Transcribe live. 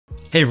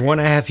Hey everyone,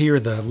 I have here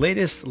the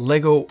latest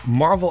LEGO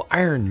Marvel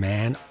Iron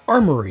Man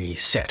Armory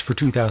set for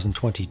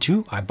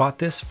 2022. I bought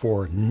this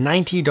for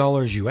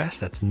 $90 US,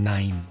 that's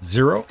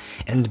 90,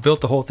 and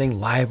built the whole thing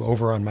live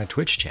over on my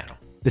Twitch channel.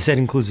 The set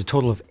includes a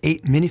total of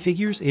 8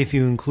 minifigures if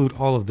you include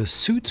all of the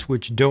suits,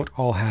 which don't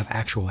all have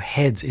actual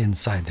heads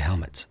inside the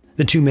helmets.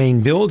 The two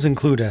main builds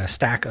include a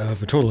stack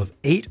of a total of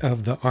 8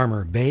 of the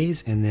armor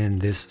bays and then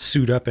this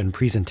suit up and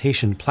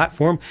presentation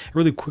platform. I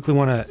really quickly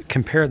want to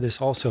compare this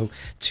also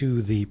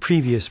to the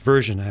previous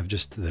version. I have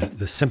just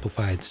the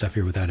simplified stuff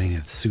here without any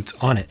of the suits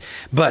on it.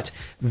 But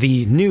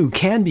the new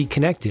can be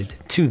connected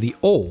to the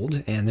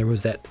old, and there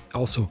was that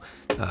also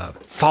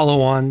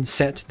follow-on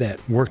set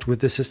that worked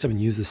with this system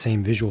and used the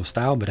same visual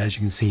style. But as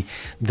you can see,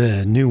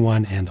 the new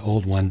one and the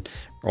old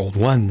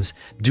ones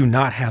do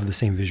not have the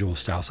same visual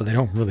style, so they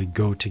don't really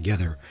go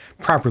together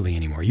properly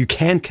anymore. You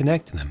can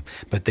connect them,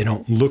 but they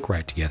don't look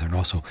right together. And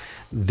also,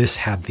 this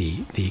had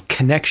the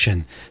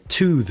connection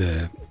to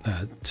the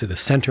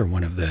center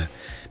one of the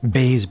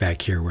bays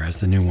back here, whereas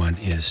the new one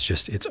is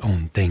just its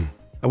own thing.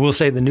 I will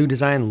say the new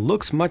design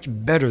looks much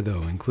better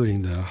though,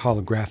 including the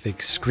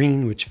holographic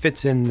screen, which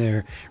fits in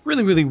there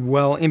really, really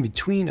well in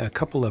between a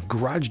couple of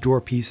garage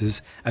door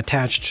pieces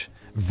attached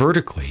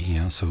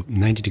vertically, so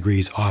 90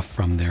 degrees off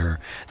from their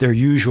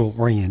usual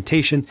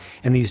orientation.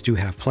 And these do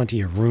have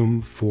plenty of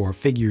room for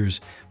figures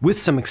with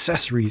some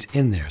accessories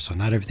in there. So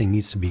not everything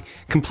needs to be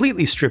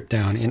completely stripped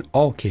down in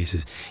all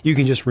cases. You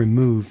can just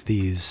remove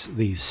these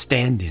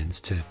stand-ins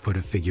to put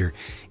a figure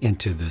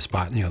into the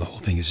spot. The whole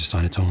thing is just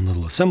on its own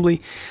little assembly.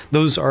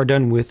 Those are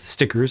done with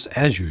stickers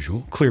as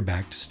usual, clear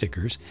backed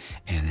stickers.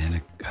 And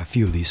then a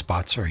few of these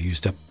spots are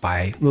used up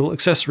by little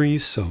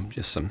accessories. So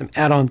just some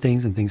add-on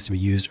things and things to be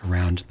used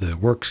around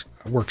the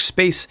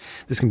workspace.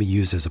 This can be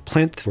used as a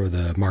plinth for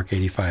the Mark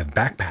 85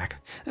 backpack.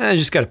 I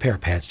just got a pair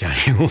of pants down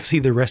here. We'll see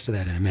the rest of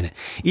that in a minute.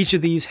 Each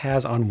of these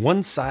has on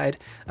one side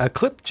a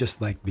clip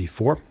just like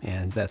before,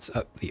 and that's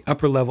at the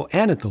upper level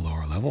and at the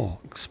lower level.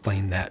 I'll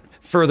explain that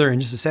further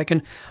in just a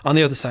second. On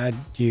the other side,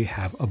 you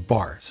have a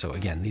bar. So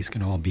again, these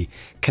can all be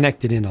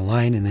connected in a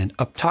line, and then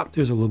up top,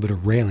 there's a little bit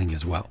of railing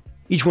as well.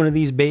 Each one of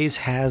these bays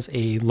has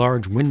a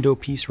large window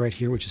piece right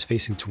here, which is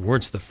facing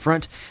towards the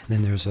front. And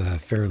then there's a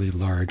fairly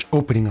large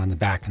opening on the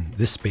back, and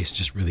this space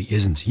just really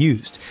isn't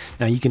used.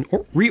 Now you can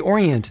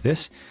reorient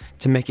this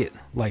to make it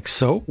like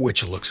so,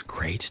 which looks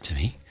great to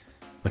me.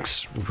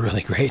 Looks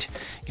really great.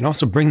 You can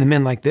also bring them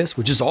in like this,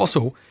 which is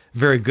also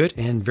very good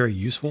and very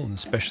useful, and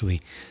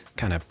especially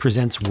kind of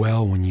presents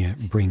well when you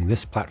bring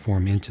this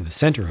platform into the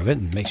center of it,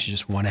 and makes you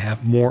just want to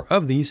have more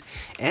of these.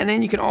 And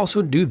then you can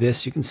also do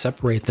this. You can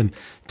separate them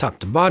top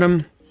to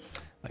bottom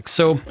like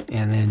so,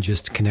 and then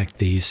just connect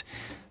these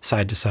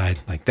side to side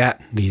like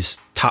that. These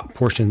top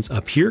portions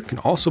up here can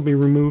also be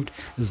removed.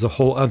 This is a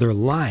whole other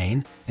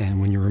line. And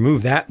when you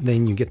remove that,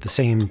 then you get the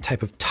same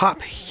type of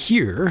top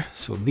here.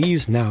 So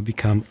these now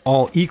become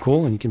all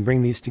equal, and you can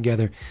bring these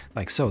together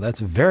like so. That's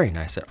very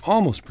nice. That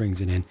almost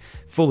brings it in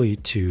fully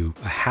to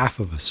a half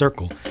of a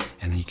circle.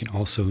 And then you can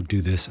also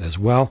do this as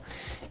well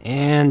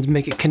and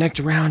make it connect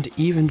around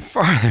even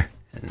farther.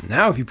 And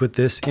now if you put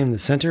this in the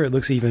center, it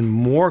looks even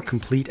more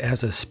complete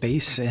as a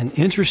space and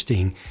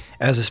interesting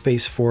as a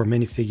space for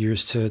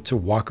minifigures to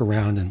walk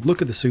around and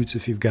look at the suits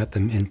if you've got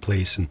them in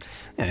place.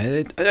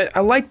 And I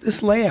like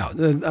this layout.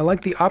 I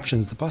like the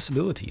options, the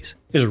possibilities.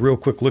 Here's a real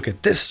quick look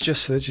at this,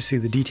 just so that you see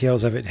the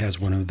details of it. It has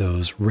one of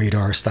those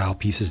radar style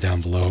pieces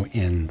down below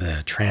in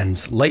the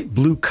trans light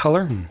blue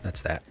color, and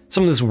that's that.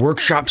 Some of this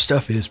workshop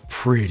stuff is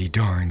pretty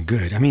darn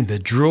good. I mean, the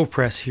drill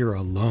press here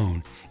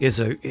alone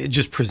it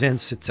just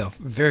presents itself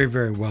very,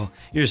 very well.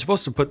 You're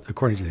supposed to put,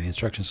 according to the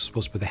instructions, you're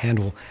supposed to put the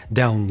handle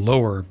down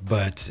lower,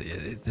 but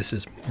this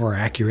is more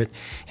accurate,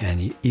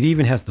 and it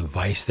even has the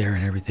vise there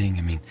and everything.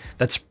 I mean,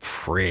 that's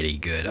pretty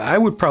good. I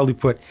would probably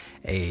put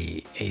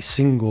a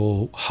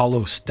single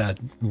hollow stud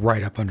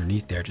right up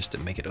underneath there just to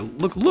make it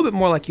look a little bit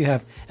more like you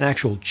have an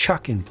actual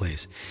chuck in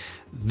place.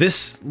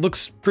 This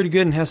looks pretty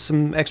good and has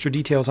some extra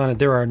details on it.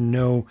 There are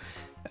no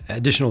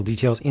additional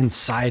details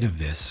inside of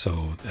this,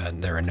 so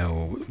there are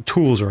no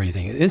tools or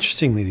anything.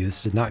 Interestingly,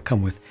 this did not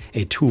come with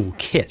a tool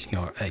kit.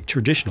 A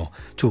traditional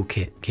tool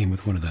kit came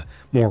with one of the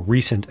more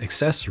recent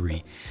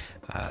accessory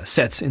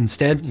sets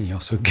instead. And you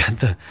also got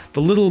the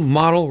little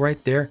model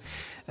right there.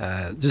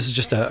 This is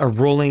just a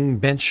rolling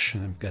bench.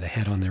 I've got a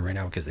head on there right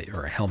now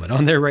or a helmet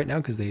on there right now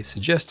because they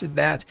suggested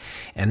that.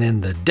 And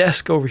then the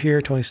desk over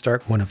here, Tony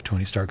Stark, one of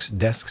Tony Stark's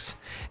desks,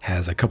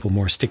 has a couple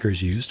more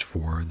stickers used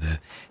for the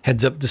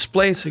heads-up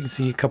display, so you can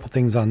see a couple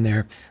things on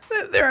there.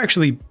 They're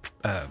actually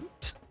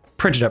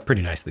printed up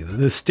pretty nicely.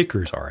 The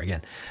stickers are,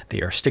 again,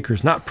 they are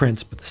stickers, not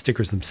prints, but the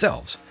stickers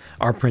themselves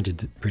are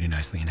printed pretty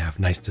nicely and have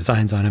nice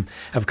designs on them.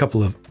 I have a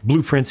couple of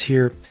blueprints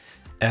here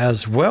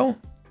as well.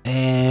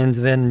 And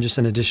then just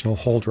an additional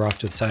holder off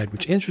to the side,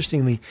 which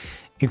interestingly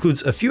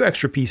includes a few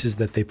extra pieces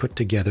that they put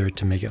together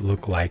to make it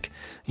look like,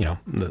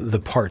 the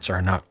parts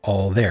are not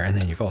all there. And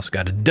then you've also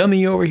got a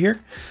dummy over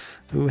here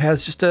who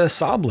has just a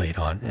saw blade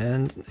on,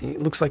 and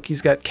it looks like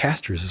he's got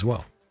casters as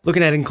well.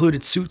 Looking at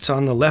included suits,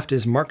 on the left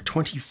is Mark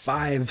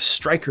 25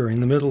 Striker, in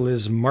the middle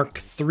is Mark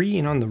 3,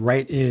 and on the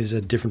right is a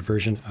different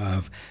version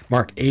of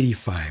Mark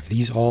 85.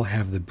 These all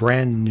have the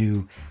brand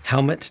new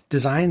helmet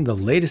design, the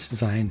latest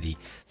design, the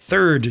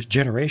third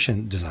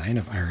generation design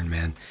of Iron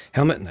Man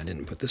helmet, and I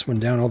didn't put this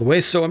one down all the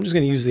way, so I'm just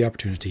going to use the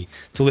opportunity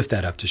to lift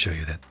that up to show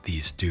you that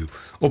these do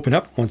open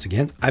up. Once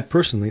again, I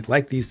personally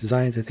like these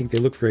designs. I think they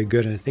look very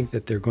good, and I think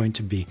that they're going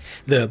to be,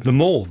 the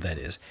mold that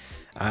is,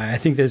 I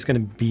think that it's going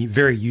to be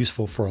very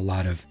useful for a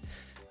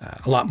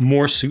lot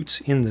more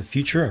suits in the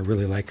future. I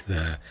really like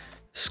the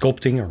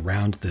sculpting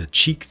around the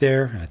cheek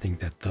there. I think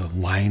that the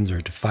lines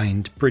are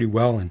defined pretty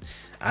well, and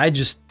I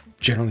just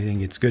generally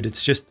think it's good.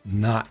 It's just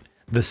not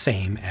the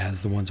same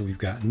as the ones that we've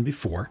gotten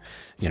before,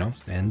 you know,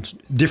 and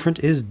different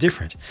is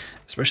different,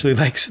 especially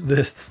like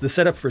the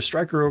setup for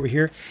Striker over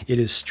here. It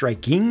is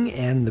striking,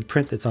 and the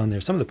print that's on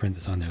there, some of the print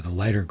that's on there, the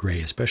lighter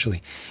gray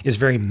especially, is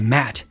very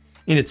matte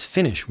in its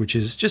finish, which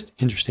is just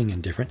interesting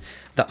and different.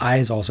 The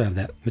eyes also have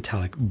that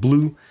metallic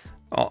blue,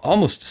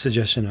 almost a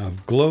suggestion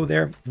of glow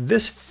there.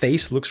 This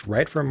face looks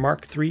right for a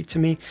Mark III to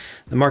me.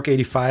 The Mark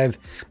 85,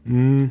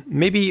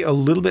 maybe a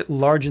little bit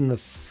large in the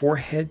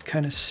forehead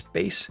kind of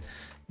space,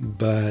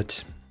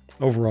 but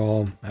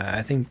overall,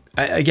 I think,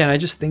 again, I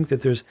just think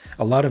that there's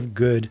a lot of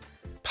good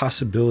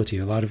possibility,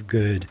 a lot of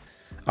good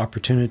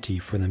opportunity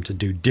for them to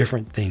do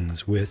different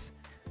things with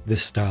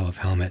this style of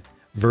helmet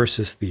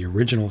versus the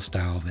original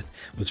style that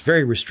was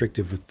very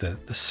restrictive with the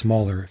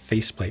smaller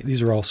faceplate.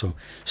 These are also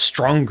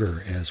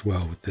stronger as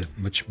well with the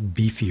much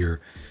beefier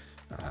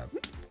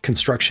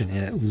construction,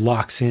 and it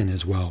locks in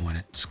as well when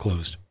it's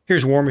closed.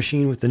 Here's War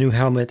Machine with the new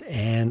helmet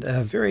and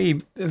a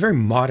very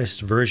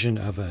modest version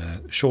of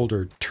a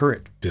shoulder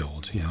turret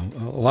build. You know,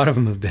 a lot of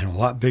them have been a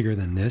lot bigger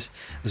than this.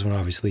 This one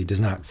obviously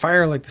does not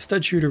fire like the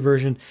stud shooter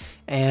version,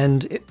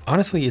 and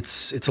honestly,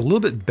 it's a little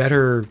bit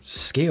better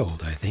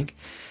scaled, I think.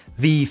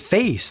 The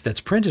face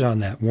that's printed on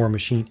that War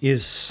Machine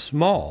is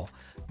small,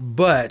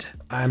 but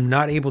I'm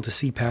not able to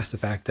see past the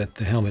fact that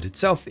the helmet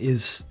itself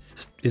is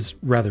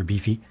rather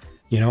beefy.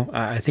 You know,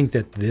 I think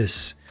that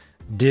this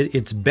did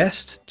its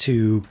best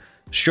to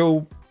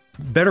show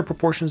better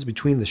proportions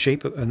between the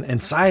shape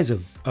and size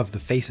of the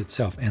face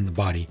itself and the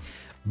body.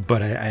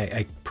 But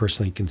I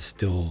personally can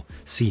still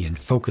see and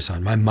focus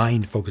on, my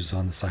mind focuses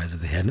on the size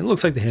of the head. And it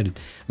looks like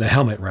the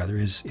helmet rather,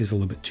 is a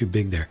little bit too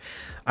big there.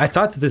 I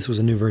thought that this was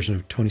a new version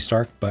of Tony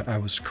Stark, but I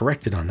was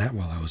corrected on that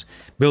while I was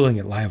building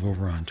it live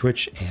over on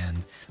Twitch.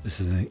 And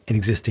this is an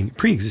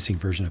pre-existing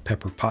version of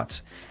Pepper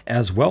Potts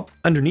as well.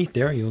 Underneath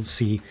there, you'll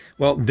see,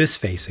 well, this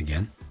face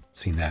again.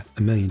 Seen that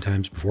a million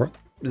times before.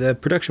 The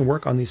production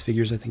work on these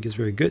figures, I think, is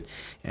very good.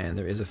 And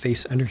there is a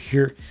face under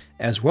here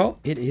as well.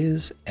 It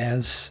is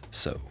as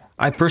so.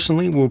 I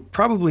personally will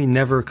probably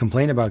never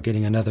complain about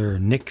getting another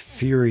Nick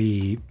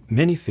Fury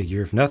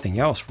minifigure, if nothing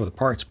else, for the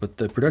parts, but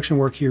the production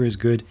work here is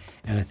good,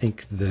 and I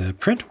think the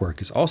print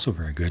work is also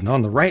very good. And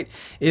on the right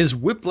is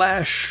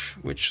Whiplash,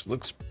 which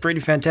looks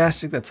pretty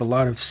fantastic. That's a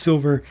lot of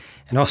silver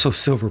and also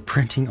silver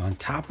printing on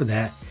top of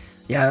that.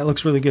 Yeah, that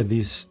looks really good.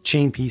 These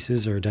chain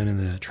pieces are done in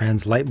the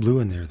trans light blue,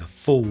 and they're the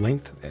full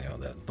length, you know,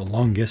 the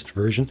longest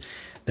version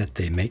that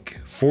they make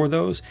for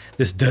those.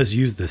 This does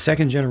use the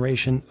second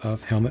generation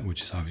of helmet,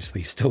 which is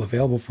obviously still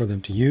available for them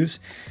to use,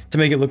 to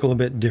make it look a little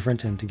bit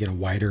different and to get a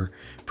wider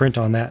print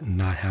on that and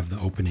not have the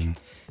opening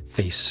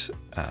face,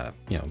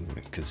 you know,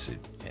 because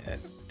I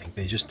think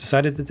they just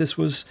decided that this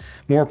was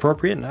more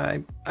appropriate,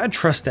 and I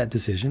trust that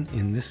decision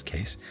in this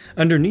case.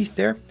 Underneath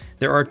there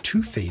are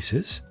two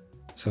faces,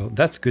 so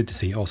that's good to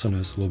see. Also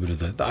notice a little bit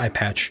of the eye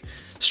patch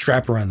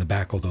strap around the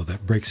back, although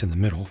that breaks in the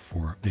middle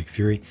for Nick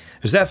Fury.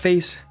 There's that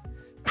face,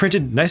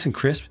 printed nice and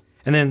crisp,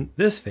 and then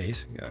this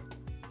face, yeah,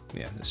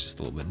 there's just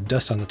a little bit of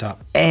dust on the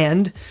top.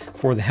 And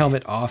for the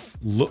helmet off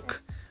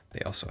look,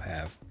 they also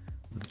have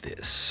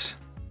this.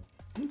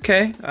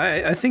 Okay,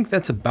 I think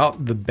that's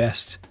about the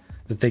best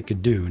that they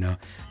could do. Now,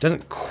 it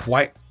doesn't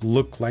quite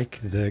look like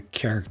the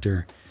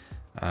character.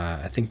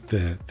 I think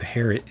the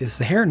hair, is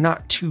the hair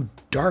not too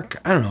dark?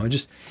 I don't know,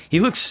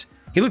 he looks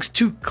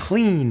too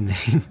clean.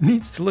 He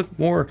needs to look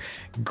more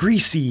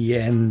greasy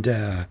and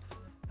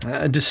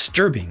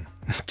disturbing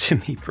to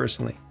me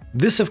personally.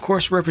 This, of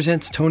course,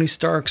 represents Tony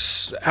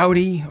Stark's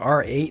Audi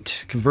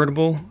R8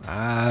 convertible.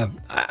 I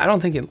don't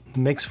think it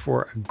makes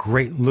for a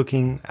great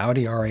looking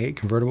Audi R8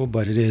 convertible,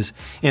 but it is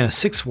in a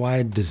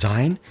 6-wide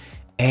design,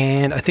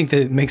 and I think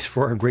that it makes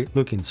for a great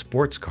looking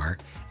sports car.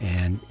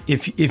 And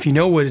if you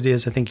know what it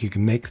is, I think you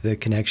can make the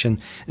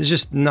connection. It's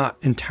just not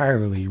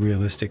entirely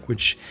realistic,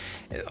 which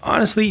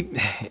honestly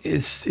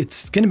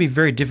it's going to be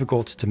very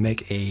difficult to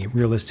make a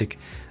realistic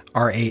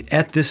R8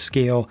 at this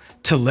scale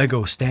to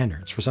Lego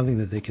standards for something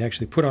that they can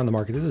actually put on the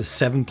market. This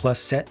is a 7+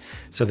 set,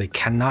 so they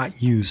cannot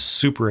use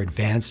super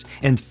advanced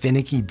and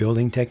finicky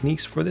building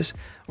techniques for this.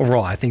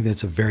 Overall, I think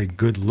that's a very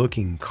good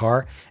looking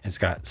car, and it's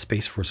got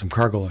space for some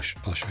cargo.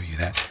 I'll show you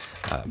that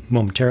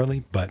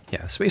momentarily, but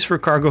yeah, space for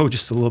cargo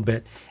just a little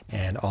bit,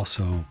 and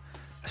also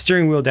a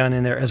steering wheel down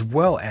in there, as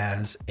well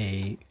as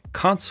a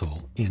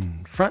console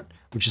in front,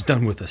 which is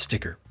done with a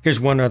sticker. Here's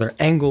one other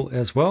angle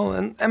as well,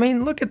 and I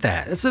mean, look at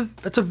that. It's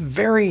a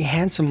very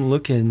handsome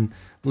looking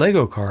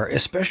Lego car,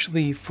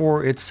 especially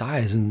for its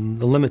size and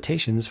the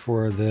limitations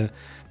for the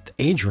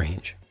age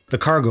range. The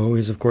cargo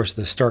is, of course,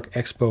 the Stark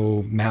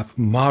Expo map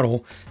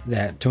model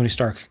that Tony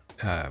Stark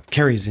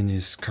carries in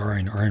his car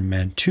in Iron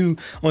Man 2.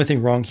 Only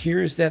thing wrong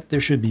here is that there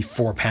should be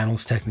 4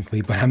 panels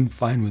technically, but I'm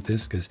fine with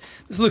this because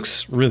this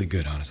looks really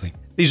good, honestly.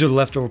 These are the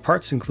leftover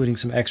parts, including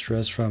some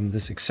extras from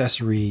this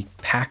accessory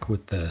pack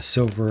with the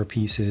silver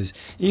pieces.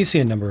 You can see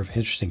a number of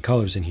interesting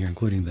colors in here,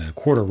 including the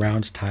quarter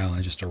round style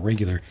and just a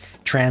regular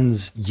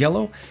trans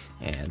yellow.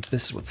 And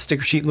this is what the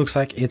sticker sheet looks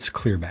like. It's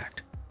clear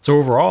backed. So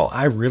overall,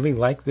 I really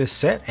like this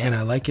set and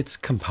I like its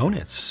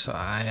components.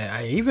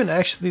 I even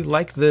actually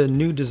like the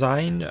new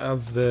design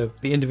of the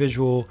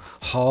individual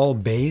hull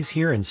bays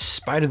here, in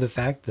spite of the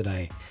fact that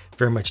I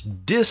very much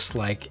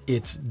dislike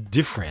its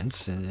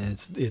difference and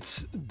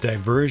its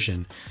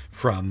diversion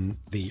from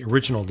the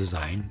original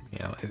design. You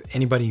know,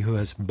 anybody who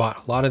has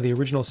bought a lot of the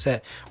original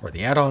set or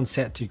the add-on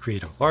set to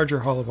create a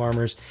larger hull of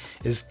armors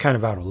is kind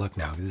of out of luck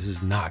now. This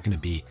is not going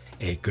to be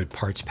a good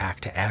parts pack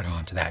to add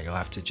on to that. You'll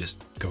have to just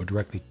go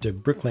directly to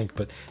Bricklink,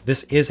 but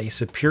this is a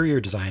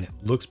superior design. It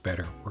looks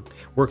better,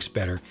 works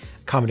better,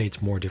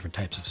 accommodates more different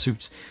types of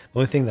suits. The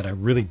only thing that I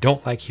really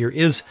don't like here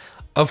is,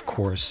 of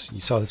course, you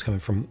saw this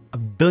coming from a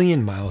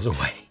billion miles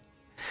away.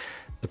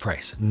 The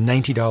price,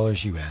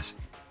 $90 US,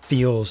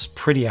 feels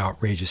pretty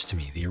outrageous to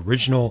me. The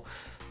original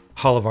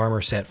Hall of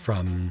Armor set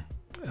from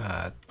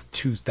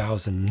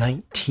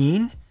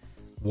 2019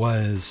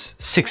 was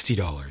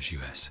 $60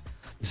 US.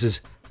 This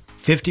is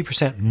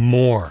 50%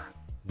 more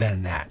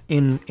than that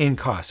in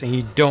cost, and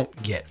you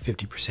don't get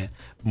 50%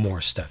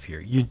 more stuff here.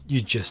 You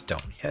just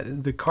don't. Yeah,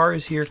 the car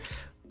is here,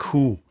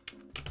 cool.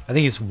 I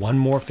think it's one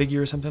more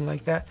figure or something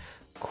like that.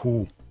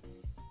 Cool.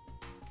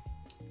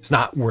 It's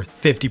not worth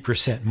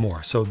 50%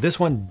 more. So this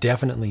one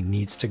definitely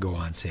needs to go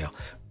on sale.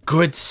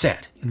 Good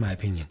set, in my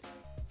opinion.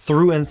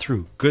 Through and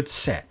through, good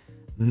set.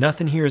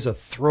 Nothing here is a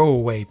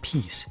throwaway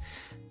piece.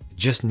 It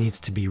just needs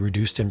to be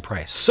reduced in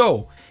price.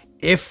 So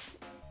if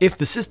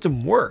the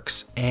system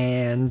works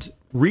and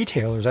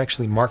retailers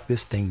actually mark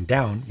this thing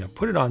down, you know,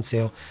 put it on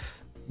sale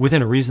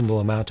within a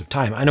reasonable amount of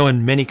time. I know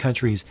in many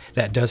countries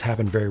that does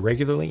happen very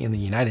regularly. In the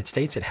United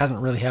States, it hasn't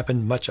really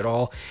happened much at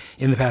all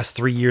in the past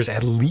 3 years,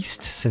 at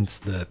least since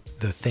the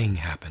thing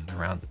happened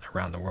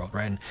around the world,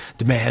 right? And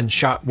demand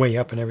shot way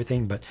up and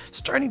everything, but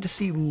starting to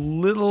see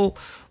little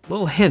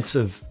hints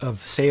of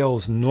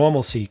sales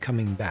normalcy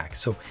coming back.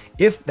 So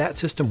if that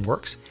system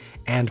works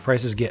and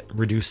prices get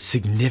reduced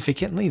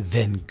significantly,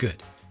 then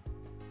good.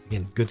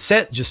 Again, good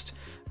set, just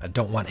I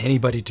don't want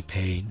anybody to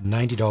pay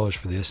 $90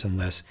 for this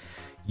unless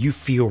you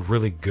feel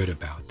really good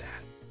about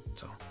that.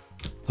 So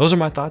those are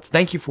my thoughts.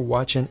 Thank you for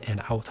watching,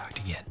 and I will talk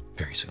to you again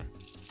very soon.